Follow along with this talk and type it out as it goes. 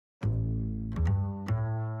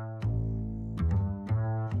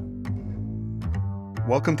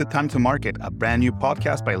Welcome to Time to Market, a brand new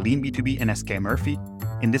podcast by Lean B2B and SK Murphy.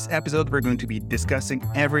 In this episode, we're going to be discussing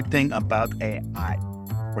everything about AI.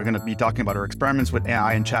 We're going to be talking about our experiments with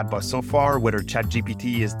AI and chatbots so far, whether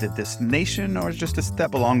ChatGPT is the destination or just a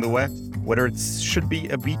step along the way, whether it should be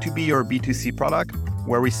a B2B or B2C product,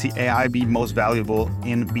 where we see AI be most valuable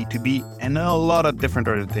in B2B, and a lot of different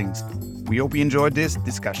other things. We hope you enjoyed this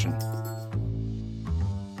discussion.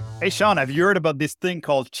 Hey, Sean, have you heard about this thing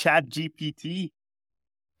called ChatGPT?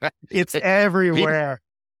 It's everywhere.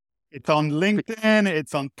 It's on LinkedIn,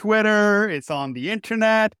 it's on Twitter, it's on the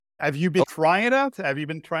internet. Have you been trying it out? Have you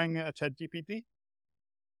been trying ChatGPT?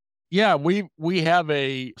 Yeah, we have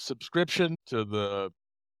a subscription to the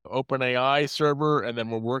OpenAI server, and then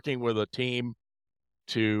we're working with a team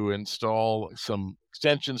to install some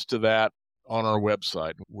extensions to that on our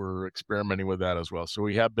website. We're experimenting with that as well. So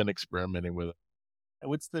we have been experimenting with it.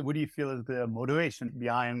 What do you feel is the motivation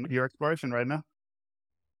behind your exploration right now?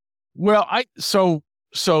 Well, so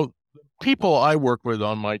people I work with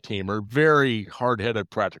on my team are very hard-headed,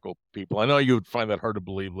 practical people. I know you would find that hard to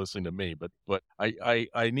believe listening to me, but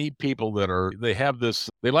I need people that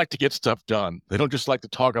they like to get stuff done. They don't just like to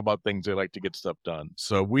talk about things, they like to get stuff done.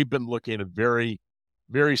 So we've been looking at very,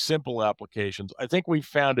 very simple applications. I think we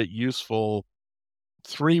found it useful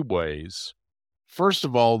three ways. First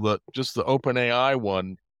of all, the OpenAI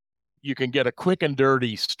one, you can get a quick and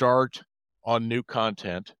dirty start on new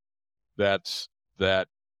content that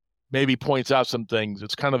maybe points out some things.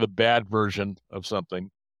 It's kind of the bad version of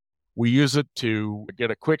something. We use it to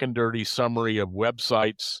get a quick and dirty summary of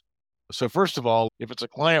websites. So first of all, if it's a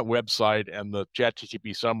client website and the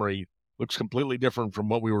ChatGPT summary looks completely different from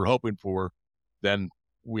what we were hoping for, then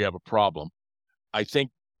we have a problem. I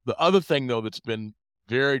think the other thing, though, that's been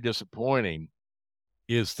very disappointing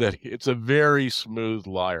is that it's a very smooth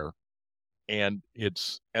liar. And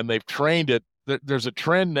they've trained it. There's a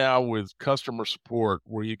trend now with customer support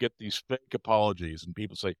where you get these fake apologies and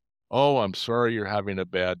people say, "Oh, I'm sorry you're having a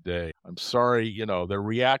bad day. I'm sorry." They're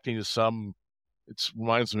reacting to it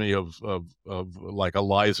reminds me of like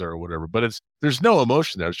Eliza or whatever, but there's no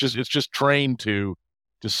emotion there. It's just trained to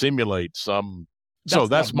simulate some. So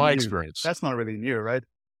that's my experience. That's not really new, right?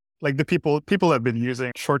 Like the people have been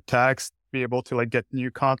using short text to be able to like get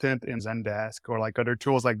new content in Zendesk or like other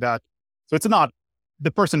tools like that. So the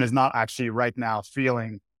person is not actually right now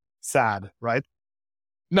feeling sad, right?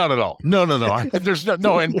 Not at all. No. There's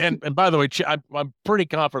no. And by the way, I'm pretty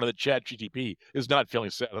confident that ChatGPT is not feeling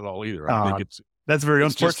sad at all either. I think that's very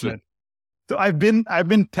unfortunate. So I've been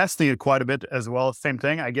testing it quite a bit as well. Same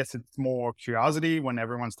thing. I guess it's more curiosity when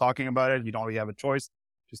everyone's talking about it. You don't really have a choice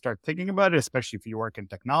to start thinking about it, especially if you work in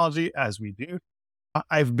technology, as we do.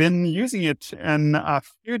 I've been using it in a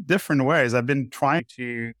few different ways. I've been trying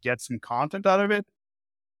to get some content out of it.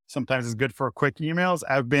 Sometimes it's good for quick emails.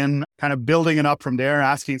 I've been kind of building it up from there,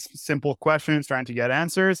 asking simple questions, trying to get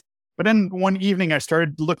answers. But then one evening I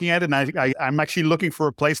started looking at it, and I'm actually looking for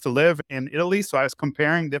a place to live in Italy. So I was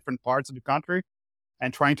comparing different parts of the country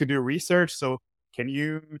and trying to do research. So can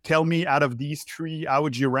you tell me, out of these three, how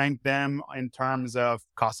would you rank them in terms of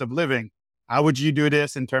cost of living? How would you do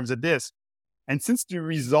this in terms of this? And since the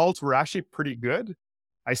results were actually pretty good,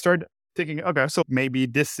 I started thinking, okay, so maybe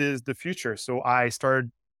this is the future. So I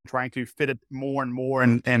started trying to fit it more and more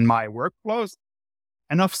in my workflows.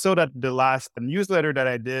 Enough so that the last newsletter that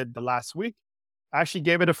I did the last week, I actually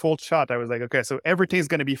gave it a full shot. I was like, okay, so everything's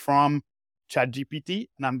going to be from ChatGPT,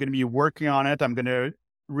 and I'm going to be working on it. I'm going to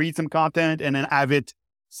read some content and then have it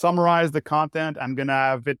summarize the content. I'm going to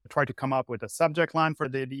have it try to come up with a subject line for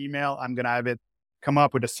the email. I'm going to have it come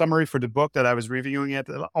up with a summary for the book that I was reviewing it,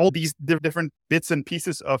 all these different bits and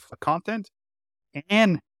pieces of content.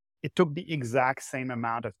 And it took the exact same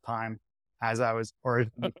amount of time as I was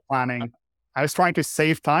originally planning. I was trying to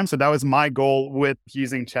save time. So that was my goal with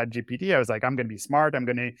using ChatGPT. I was like, I'm going to be smart. I'm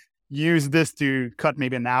going to use this to cut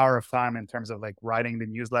maybe an hour of time in terms of like writing the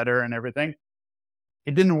newsletter and everything.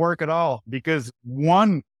 It didn't work at all because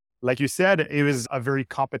one, like you said, it was a very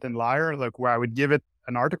competent liar, like where I would give it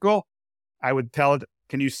an article. I would tell it,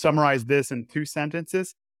 can you summarize this in 2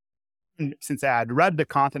 sentences? And since I had read the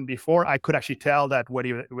content before, I could actually tell that what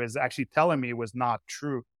he was actually telling me was not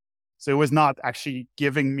true. So it was not actually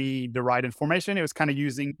giving me the right information. It was kind of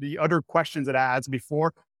using the other questions that I asked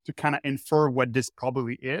before to kind of infer what this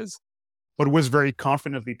probably is, but was very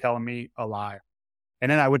confidently telling me a lie.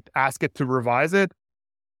 And then I would ask it to revise it,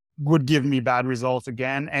 would give me bad results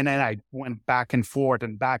again. And then I went back and forth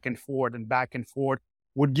and back and forth and back and forth.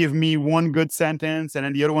 Would give me one good sentence and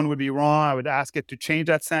then the other one would be wrong. I would ask it to change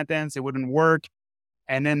that sentence. It wouldn't work.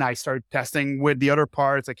 And then I started testing with the other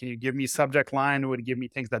parts. Like, can you give me subject line? It would give me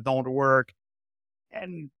things that don't work.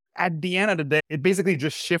 And at the end of the day, it basically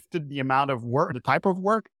just shifted the amount of work, the type of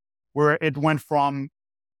work, where it went from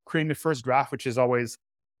creating the first draft, which is always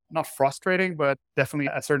not frustrating, but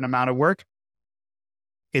definitely a certain amount of work.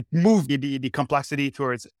 It moved the complexity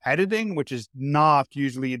towards editing, which is not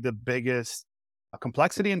usually the biggest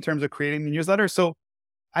complexity in terms of creating the newsletter. So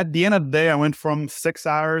at the end of the day, I went from 6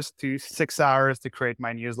 hours to 6 hours to create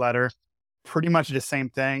my newsletter, pretty much the same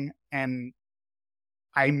thing. And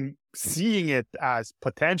I'm seeing it as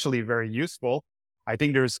potentially very useful. I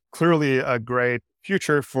think there's clearly a great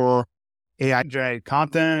future for AI generated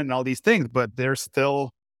content and all these things, but there's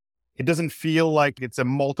still, it doesn't feel like it's a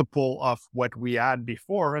multiple of what we had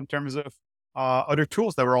before in terms of other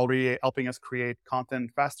tools that were already helping us create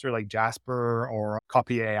content faster, like Jasper or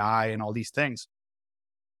Copy AI and all these things.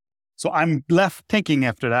 So I'm left thinking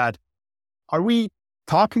after that, are we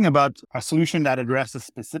talking about a solution that addresses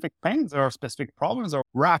specific pains or specific problems, or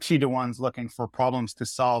we're actually the ones looking for problems to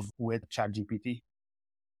solve with ChatGPT?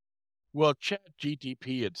 Well,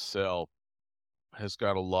 ChatGPT itself has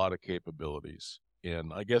got a lot of capabilities.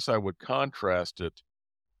 And I guess I would contrast it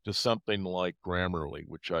to something like Grammarly,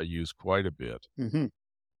 which I use quite a bit. Mm-hmm.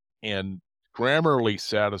 And Grammarly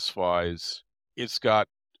satisfies, it's got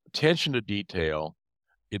attention to detail,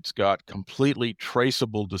 it's got completely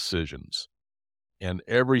traceable decisions. And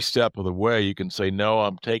every step of the way, you can say, no,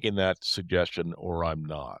 I'm taking that suggestion or I'm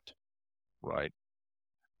not. Right.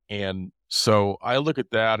 And so I look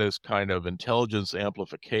at that as kind of intelligence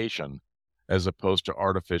amplification as opposed to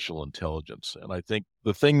artificial intelligence. And I think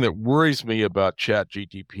the thing that worries me about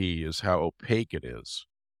ChatGPT is how opaque it is.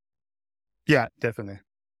 Yeah, definitely.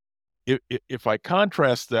 If I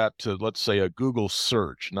contrast that to, let's say, a Google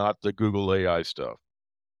search, not the Google AI stuff.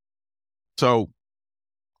 So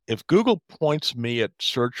if Google points me at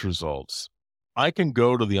search results, I can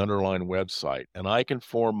go to the underlying website and I can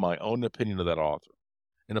form my own opinion of that author.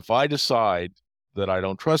 And if I decide that I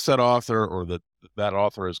don't trust that author or that that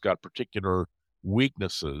author has got particular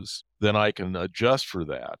weaknesses, then I can adjust for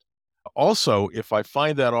that. Also, if I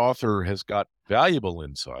find that author has got valuable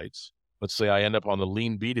insights, let's say I end up on the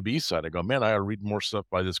lean B2B side, I go, man, I ought to read more stuff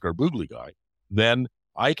by this Garboogly guy. Then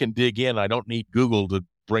I can dig in. I don't need Google to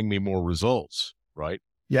bring me more results, right?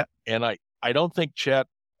 Yeah. And I don't think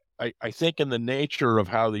I think in the nature of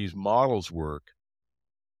how these models work,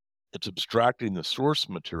 it's abstracting the source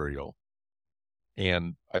material.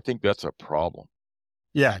 And I think that's a problem.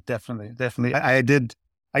 Yeah, definitely. Definitely.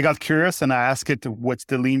 I got curious and I asked it, what's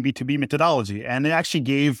the lean B2B methodology? And it actually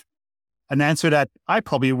gave an answer that I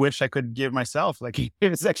probably wish I could give myself. Like,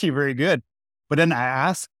 it's actually very good. But then I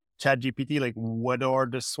asked ChatGPT, like, what are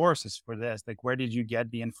the sources for this? Like, where did you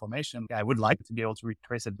get the information? I would like to be able to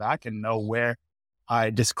retrace it back and know where I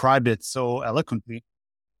described it so eloquently.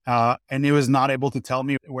 And it was not able to tell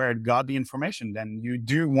me where it got the information. Then you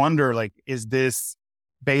do wonder, like, is this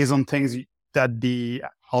based on things that the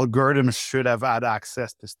algorithm should have had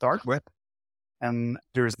access to start with? And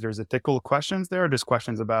there's ethical questions there. There's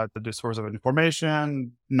questions about the source of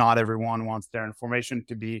information. Not everyone wants their information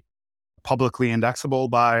to be publicly indexable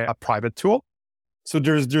by a private tool. So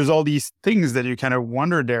there's all these things that you kind of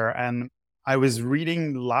wonder there. And I was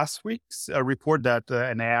reading last week's report that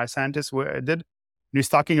an AI scientist did. And he's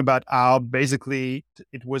talking about how basically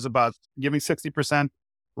it was about giving 60%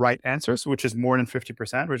 right answers, which is more than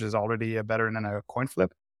 50%, which is already better than a coin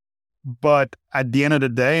flip. But at the end of the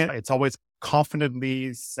day, it's always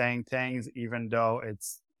confidently saying things, even though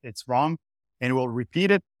it's wrong, and it will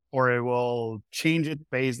repeat it or it will change it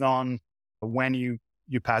based on when you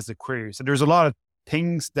pass the query. So there's a lot of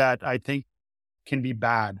things that I think can be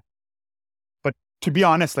bad. But to be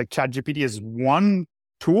honest, like ChatGPT is one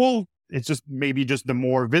tool. It's just maybe just the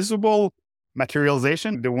more visible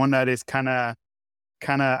materialization, the one that is kind of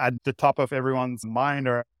at the top of everyone's mind,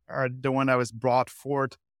 or the one that was brought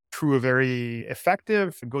forth through a very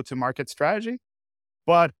effective go-to-market strategy.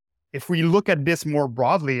 But if we look at this more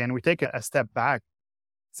broadly and we take a step back,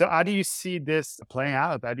 so how do you see this playing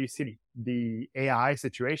out? How do you see the AI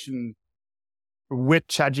situation with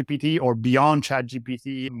ChatGPT or beyond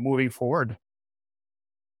ChatGPT moving forward?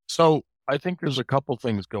 So I think there's a couple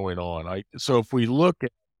things going on. So if we look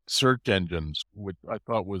at search engines, which I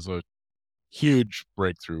thought was a huge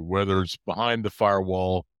breakthrough, whether it's behind the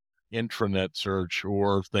firewall, intranet search,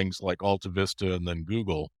 or things like Alta Vista and then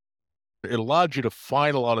Google, it allowed you to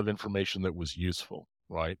find a lot of information that was useful,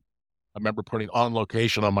 right? I remember putting On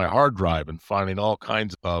Location on my hard drive and finding all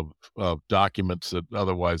kinds of documents that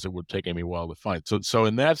otherwise it would take me a while to find. So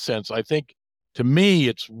in that sense, I think to me,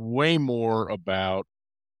 it's way more about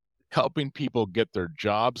helping people get their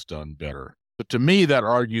jobs done better. But to me, that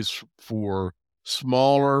argues for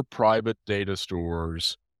smaller private data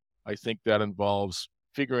stores. I think that involves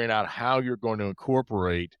figuring out how you're going to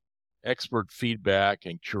incorporate expert feedback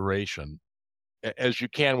and curation as you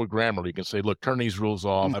can with Grammarly. You can say, look, turn these rules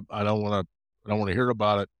off. I don't want to hear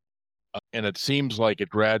about it. And it seems like it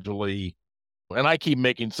gradually, and I keep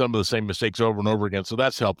making some of the same mistakes over and over again. So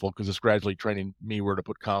that's helpful because it's gradually training me where to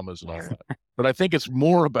put commas and all that. But I think it's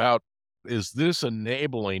more about, is this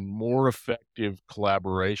enabling more effective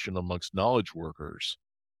collaboration amongst knowledge workers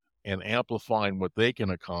and amplifying what they can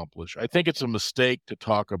accomplish? I think it's a mistake to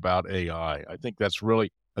talk about AI. I think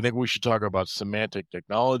we should talk about semantic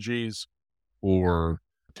technologies or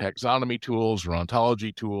taxonomy tools or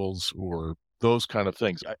ontology tools or those kind of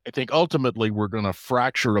things. I think ultimately we're going to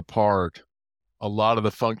fracture apart a lot of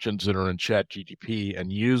the functions that are in ChatGPT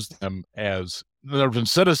and use them as,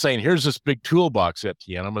 instead of saying, here's this big toolbox at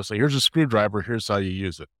the end, I'm going to say, here's a screwdriver, here's how you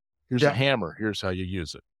use it. Here's a hammer, here's how you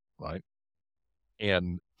use it, right?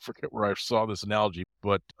 And forget where I saw this analogy,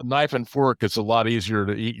 but a knife and fork, it's a lot easier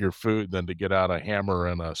to eat your food than to get out a hammer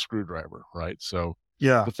and a screwdriver, right? So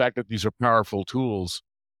the fact that these are powerful tools,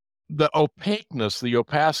 the opaqueness, the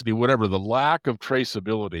opacity, whatever, the lack of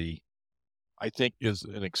traceability, I think is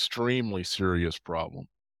an extremely serious problem.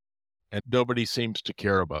 And nobody seems to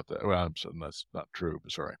care about that. Well, I'm saying that's not true,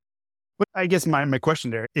 but sorry. But I guess my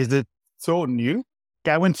question there, is it so new?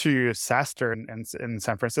 I went to SaaStr in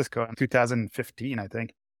San Francisco in 2015, I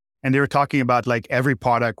think. And they were talking about like every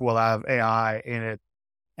product will have AI in it.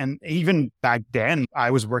 And even back then,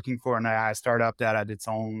 I was working for an AI startup that had its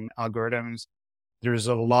own algorithms. There's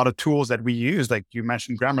a lot of tools that we use, like you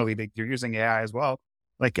mentioned Grammarly, they're using AI as well.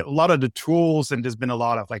 Like a lot of the tools, and there's been a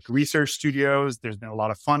lot of like research studios. There's been a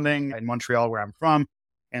lot of funding in Montreal, where I'm from,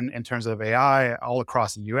 and in terms of AI all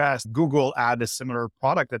across the US. Google had a similar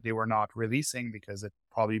product that they were not releasing because it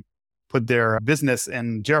probably put their business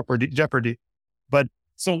in jeopardy. But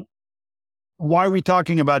so why are we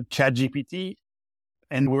talking about ChatGPT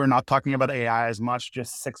and we're not talking about AI as much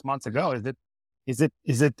just 6 months ago? Is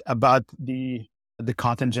it about the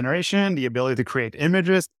content generation, the ability to create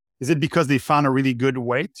images? Is it because they found a really good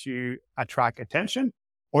way to attract attention,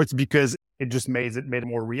 or it's because it just made it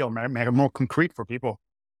more real, made it more concrete for people?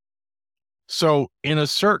 So in a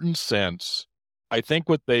certain sense, I think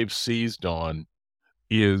what they've seized on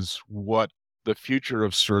is what the future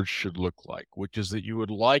of search should look like, which is that you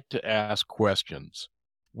would like to ask questions.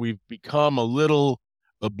 We've become a little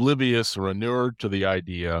oblivious or inured to the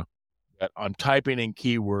idea that I'm typing in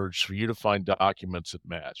keywords for you to find documents that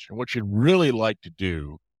match. And what you'd really like to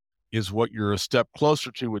do is what you're a step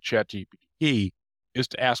closer to with ChatGPT is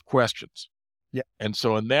to ask questions. Yeah. And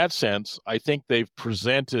so in that sense, I think they've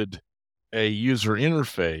presented a user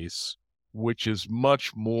interface which is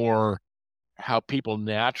much more how people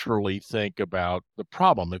naturally think about the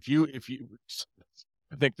problem. I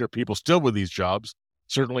think there are people still with these jobs,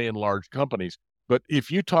 certainly in large companies, but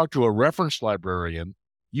if you talk to a reference librarian,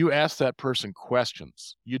 you ask that person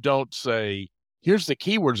questions. You don't say, here's the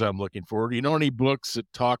keywords I'm looking for. Do you know any books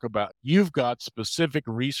that talk about, you've got specific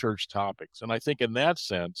research topics. And I think in that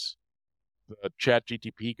sense, the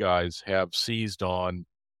ChatGPT guys have seized on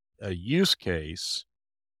a use case.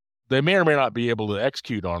 They may or may not be able to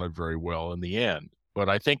execute on it very well in the end, but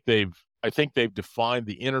I think they've defined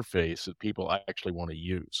the interface that people actually want to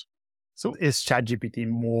use. So is ChatGPT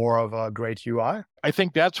more of a great UI? I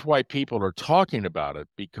think that's why people are talking about it,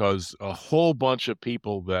 because a whole bunch of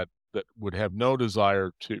people that would have no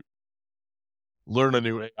desire to learn a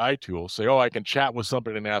new AI tool say, oh, I can chat with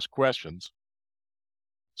somebody and ask questions.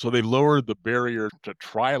 So they lowered the barrier to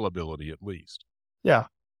trialability, at least. Yeah.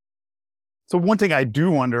 So one thing I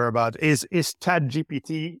do wonder about is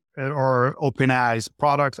ChatGPT or OpenAI's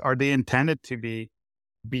products, are they intended to be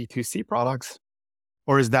B2C products?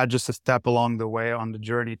 Or is that just a step along the way on the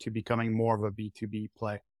journey to becoming more of a B2B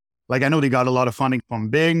play? Like I know they got a lot of funding from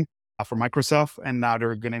Bing, from Microsoft, and now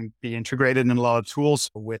they're going to be integrated in a lot of tools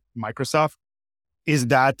with Microsoft.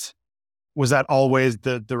 Was that always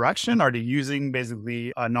the direction? Are they using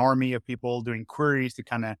basically an army of people doing queries to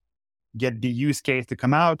kind of get the use case to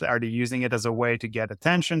come out? Are they using it as a way to get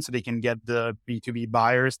attention so they can get the B2B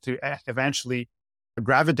buyers to eventually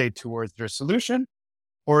gravitate towards their solution?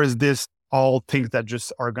 Or is this all things that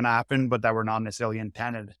just are going to happen, but that were not necessarily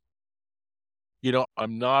intended?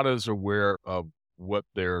 I'm not as aware of what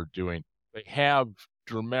they're doing. They have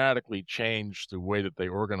dramatically changed the way that they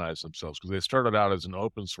organize themselves, because they started out as an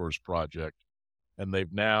open source project and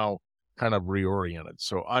they've now kind of reoriented.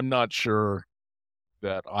 So I'm not sure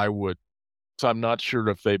if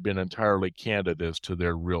they've been entirely candid as to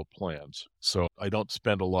their real plans. So I don't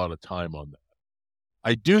spend a lot of time on that.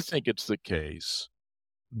 I do think it's the case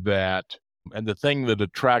that And the thing that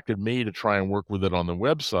attracted me to try and work with it on the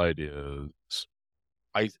website is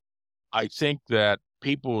I I think that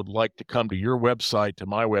people would like to come to your website, to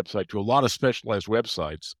my website, to a lot of specialized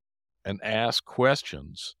websites and ask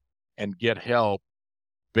questions and get help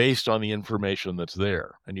based on the information that's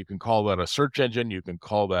there. And you can call that a search engine, you can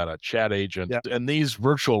call that a chat agent. Yeah. And these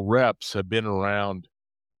virtual reps have been around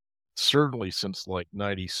certainly since like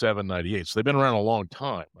 97, 98. So they've been around a long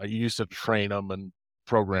time. I used to train them and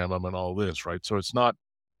program them and all this, right? So it's not,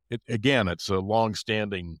 again, it's a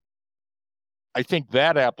long-standing, I think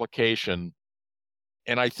that application,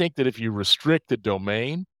 and I think that if you restrict the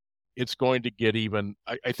domain, it's going to get even,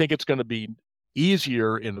 I think it's going to be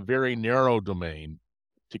easier in a very narrow domain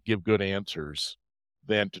to give good answers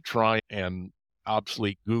than to try and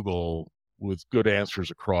obsolete Google with good answers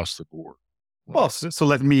across the board. Well, so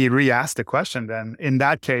let me re-ask the question then. In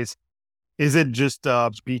that case, is it just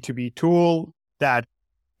a B2B tool that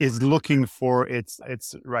is looking for its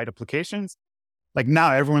right applications? Like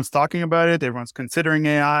now everyone's talking about it, everyone's considering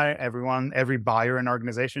AI, every buyer in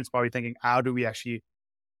organization is probably thinking, how do we actually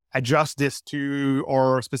adjust this to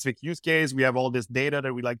our specific use case? We have all this data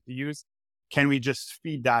that we like to use. Can we just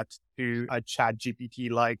feed that to a chat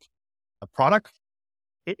GPT like a product?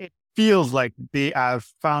 It feels like they have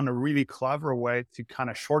found a really clever way to kind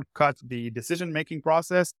of shortcut the decision-making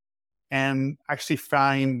process and actually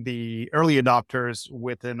find the early adopters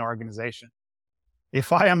within an organization.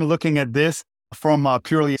 If I am looking at this from a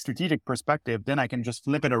purely strategic perspective, then I can just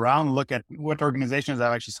flip it around, look at what organizations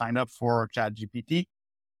have actually signed up for ChatGPT,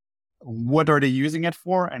 what are they using it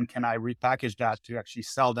for, and can I repackage that to actually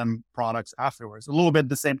sell them products afterwards? A little bit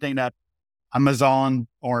the same thing that Amazon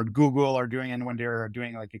or Google are doing, and when they're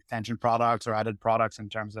doing like extension products or added products in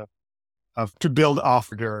terms of to build off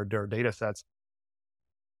their data sets.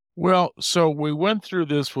 Well, so we went through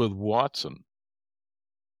this with Watson,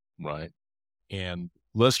 right? And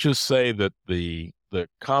let's just say that the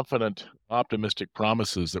confident, optimistic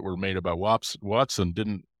promises that were made about Watson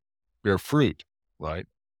didn't bear fruit, right?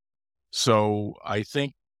 So I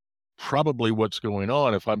think probably what's going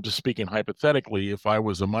on, if I'm just speaking hypothetically, if I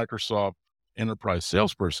was a Microsoft enterprise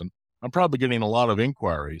salesperson, I'm probably getting a lot of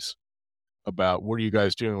inquiries about what are you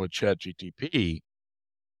guys doing with ChatGPT?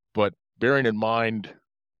 But bearing in mind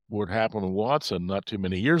what happened with Watson not too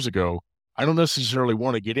many years ago, I don't necessarily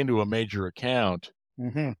want to get into a major account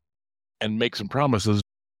and make some promises.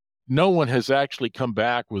 No one has actually come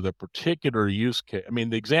back with a particular use case. I mean,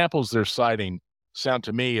 the examples they're citing sound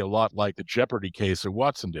to me a lot like the Jeopardy case that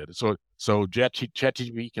Watson did. So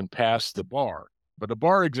ChatGPT can pass the bar, but a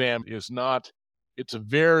bar exam is not, it's a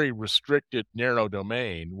very restricted, narrow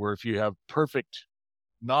domain where if you have perfect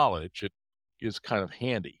knowledge, it is kind of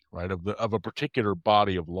handy, right, of a particular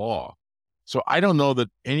body of law. So I don't know that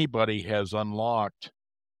anybody has unlocked.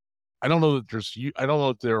 I don't know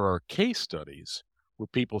that there are case studies where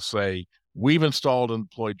people say we've installed and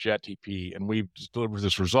deployed JetTP and we've delivered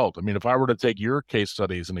this result. I mean, if I were to take your case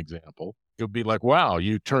study as an example, it would be like, wow,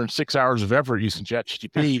 you turned 6 hours of effort using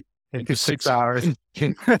JetTP into 6 hours,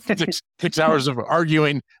 6 hours of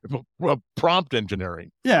arguing prompt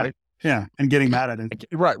engineering. Yeah, right? Yeah, and getting mad at it.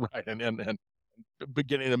 Right, and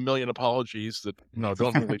beginning a million apologies that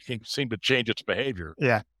don't really seem to change its behavior.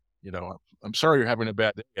 Yeah. I'm sorry you're having a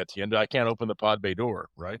bad day at the end. I can't open the pod bay door,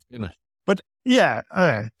 right? But yeah,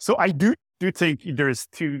 so I do think there's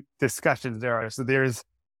two discussions there. So there's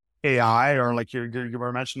AI, or like you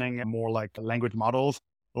were mentioning, more like language models,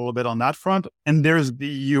 a little bit on that front. And there's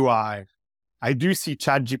the UI. I do see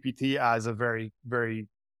ChatGPT as a very, very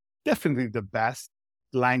definitely the best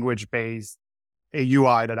language-based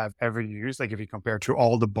UI that I've ever used. Like if you compare to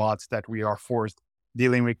all the bots that we are forced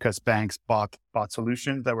dealing with because banks bought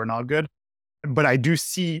solutions that were not good. But I do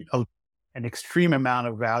see an extreme amount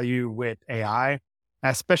of value with AI,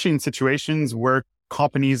 especially in situations where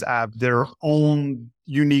companies have their own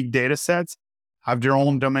unique data sets, have their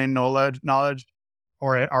own domain knowledge,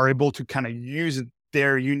 or are able to kind of use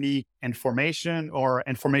their unique information or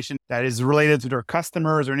information that is related to their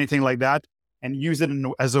customers or anything like that, and use it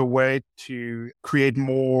as a way to create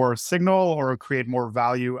more signal or create more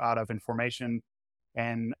value out of information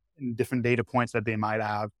and different data points that they might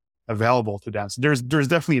have available to them. So there's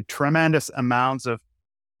definitely a tremendous amounts of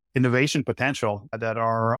innovation potential that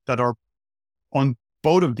are on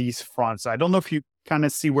both of these fronts. I don't know if you kind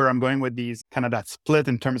of see where I'm going with these, kind of that split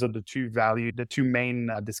in terms of the two main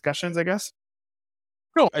discussions, I guess.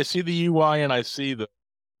 No, I see the UI and I see the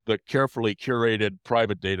carefully curated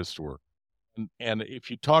private data store. And if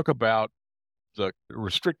you talk about the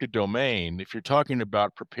restricted domain, if you're talking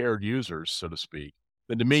about prepared users, so to speak,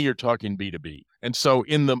 then to me, you're talking B2B. And so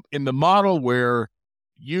in the model where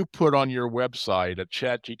you put on your website a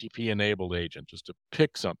ChatGPT enabled agent just to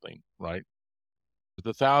pick something, right? The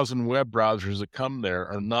 1,000 web browsers that come there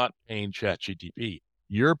are not paying ChatGPT.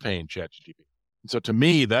 You're paying ChatGPT. And so to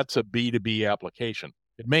me, that's a B2B application.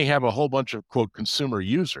 It may have a whole bunch of, quote, consumer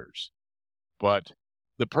users, but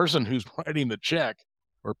the person who's writing the check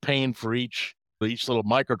or paying for each little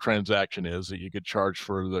microtransaction is that you could charge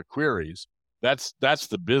for the queries, that's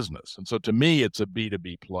the business. And so to me, it's a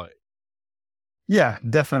B2B play. Yeah,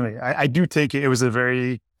 definitely. I do think it was a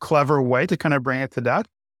very clever way to kind of bring it to that.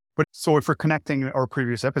 But so if we're connecting our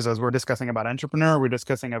previous episodes, we're discussing about entrepreneur, we're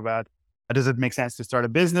discussing about does it make sense to start a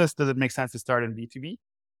business? Does it make sense to start in B2B?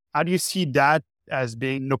 How do you see that as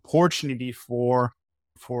being an opportunity for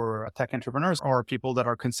tech entrepreneurs or people that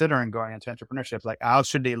are considering going into entrepreneurship? Like how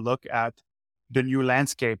should they look at the new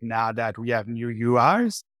landscape now that we have new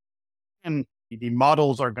UIs and the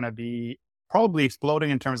models are going to be probably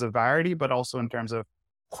exploding in terms of variety, but also in terms of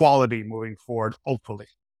quality moving forward, hopefully.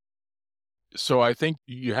 So I think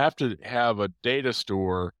you have to have a data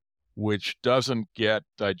store which doesn't get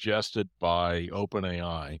digested by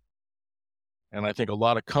OpenAI. And I think a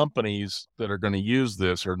lot of companies that are going to use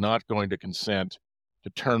this are not going to consent to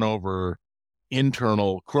turn over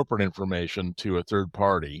internal corporate information to a third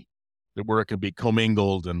party where it can be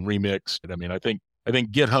commingled and remixed. I mean, I think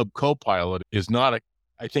GitHub Copilot is not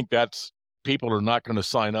I think that's people are not going to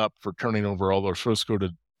sign up for turning over all their source code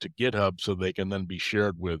to GitHub so they can then be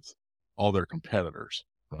shared with all their competitors.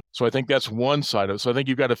 Right? So I think that's one side of it. So I think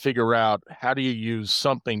you've got to figure out how do you use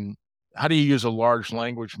a large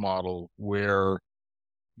language model where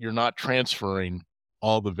you're not transferring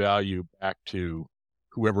all the value back to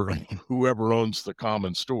whoever owns the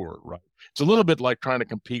common store, right? It's a little bit like trying to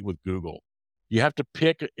compete with Google. You have to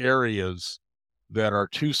pick areas that are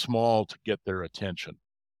too small to get their attention.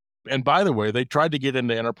 And by the way, they tried to get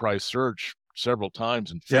into enterprise search several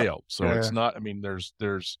times and failed. So it's not, I mean,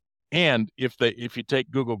 and if you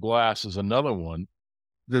take Google Glass as another one,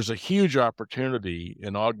 there's a huge opportunity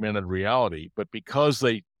in augmented reality, but because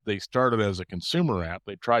they started as a consumer app,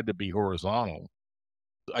 they tried to be horizontal.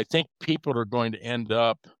 I think people are going to end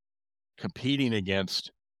up competing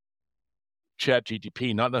against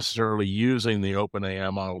ChatGPT, not necessarily using the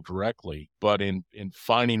OpenAI model directly, but in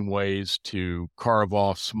finding ways to carve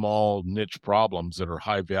off small niche problems that are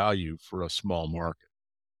high value for a small market.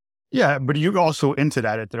 Yeah, but you also hinted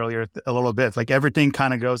at it earlier a little bit. Like everything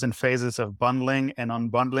kind of goes in phases of bundling and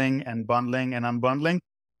unbundling and bundling and unbundling.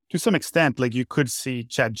 To some extent, like you could see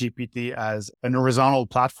ChatGPT as an horizontal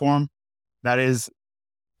platform that is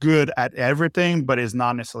good at everything, but is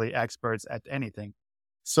not necessarily experts at anything.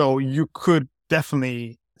 So you could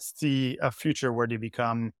definitely see a future where they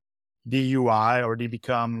become the UI or they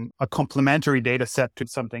become a complementary data set to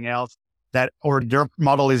something else or their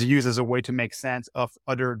model is used as a way to make sense of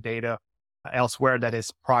other data elsewhere that is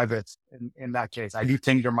private. In that case, I do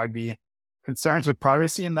think there might be concerns with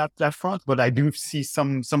privacy in that front, but I do see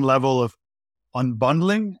some level of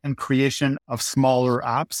unbundling and creation of smaller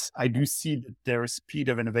apps. I do see that their speed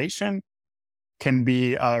of innovation can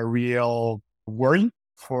be a real worry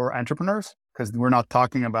for entrepreneurs because we're no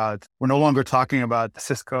longer talking about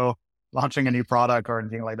Cisco launching a new product or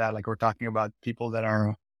anything like that. Like we're talking about people that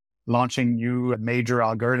are launching new major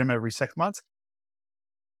algorithm every 6 months.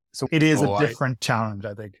 So it is a different challenge,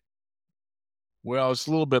 I think. Well, it's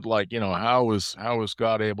a little bit like, how was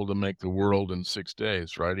God able to make the world in 6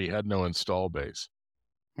 days, right? He had no install base.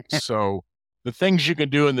 So the things you can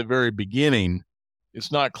do in the very beginning,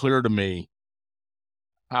 it's not clear to me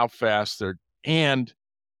how fast and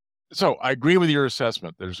so I agree with your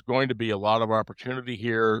assessment. There's going to be a lot of opportunity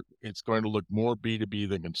here. It's going to look more B2B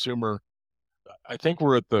than consumer. I think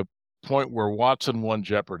we're at the point where Watson won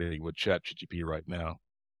Jeopardy with ChatGPT right now.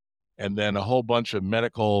 And then a whole bunch of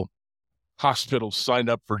medical hospitals signed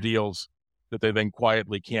up for deals that they then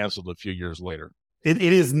quietly canceled a few years later. It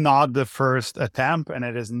is not the first attempt, and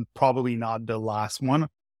it is probably not the last one.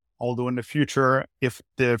 Although in the future, if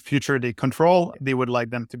the future they control, they would like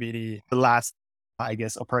them to be the last, I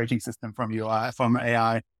guess, operating system from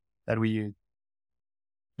AI that we use.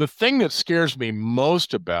 The thing that scares me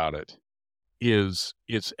most about it is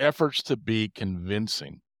its efforts to be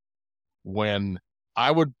convincing. When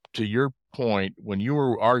to your point, when you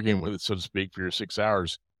were arguing with it, so to speak, for your 6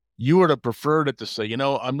 hours, you would have preferred it to say,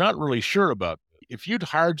 I'm not really sure about it. If you'd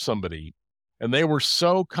hired somebody and they were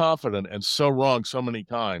so confident and so wrong so many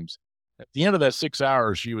times, at the end of that 6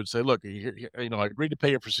 hours, you would say, look, I agreed to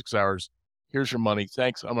pay you for 6 hours. Here's your money.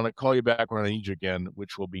 Thanks. I'm going to call you back when I need you again,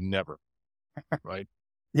 which will be never. Right?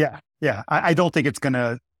 Yeah. I don't think it's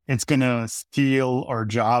gonna steal our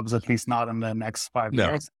jobs, at least not in the next 5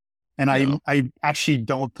 years. And Yeah. I actually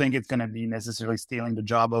don't think it's going to be necessarily stealing the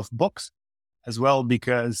job of books as well,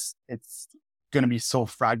 because it's going to be so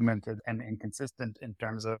fragmented and inconsistent in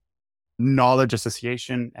terms of knowledge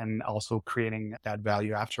association and also creating that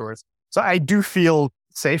value afterwards. So I do feel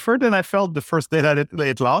safer than I felt the first day that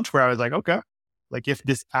it launched, where I was like, okay, like if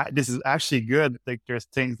this is actually good, like there's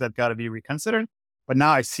things that got to be reconsidered. But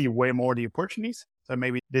now I see way more the opportunities. So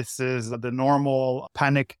maybe this is the normal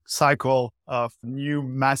panic cycle of new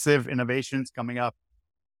massive innovations coming up.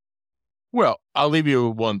 Well, I'll leave you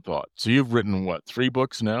with one thought. So you've written what, 3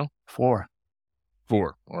 books now? 4.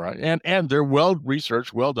 4. All right. And they're well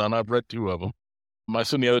researched, well done. I've read 2 of them. My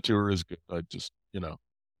son, the other 2 are as good. I just, it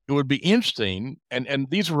would be interesting. And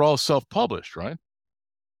these were all self-published, right?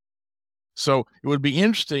 So it would be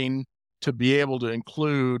interesting to be able to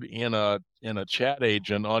include in a chat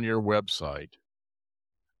agent on your website,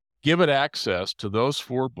 give it access to those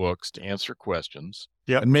 4 books to answer questions,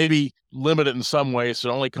 and maybe limit it in some way so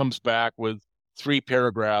it only comes back with 3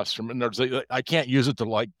 paragraphs from. I can't use it to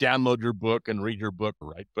like download your book and read your book,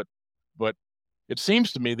 right? But it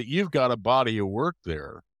seems to me that you've got a body of work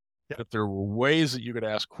there. If there were ways that you could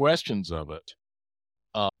ask questions of it,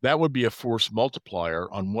 that would be a force multiplier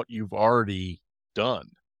on what you've already done.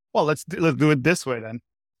 Well, let's do it this way then.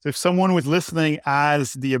 So if someone who's listening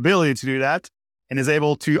has the ability to do that and is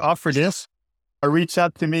able to offer this, or reach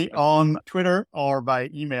out to me on Twitter or by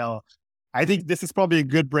email. I think this is probably a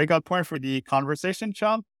good breakout point for the conversation,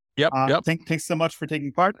 Sean. Yep. Thanks so much for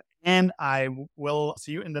taking part, and I will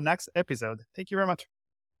see you in the next episode. Thank you very much.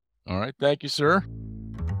 All right. Thank you, sir.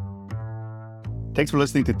 Thanks for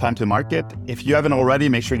listening to Time to Market. If you haven't already,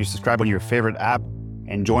 make sure you subscribe on your favorite app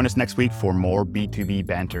and join us next week for more B2B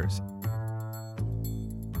banters.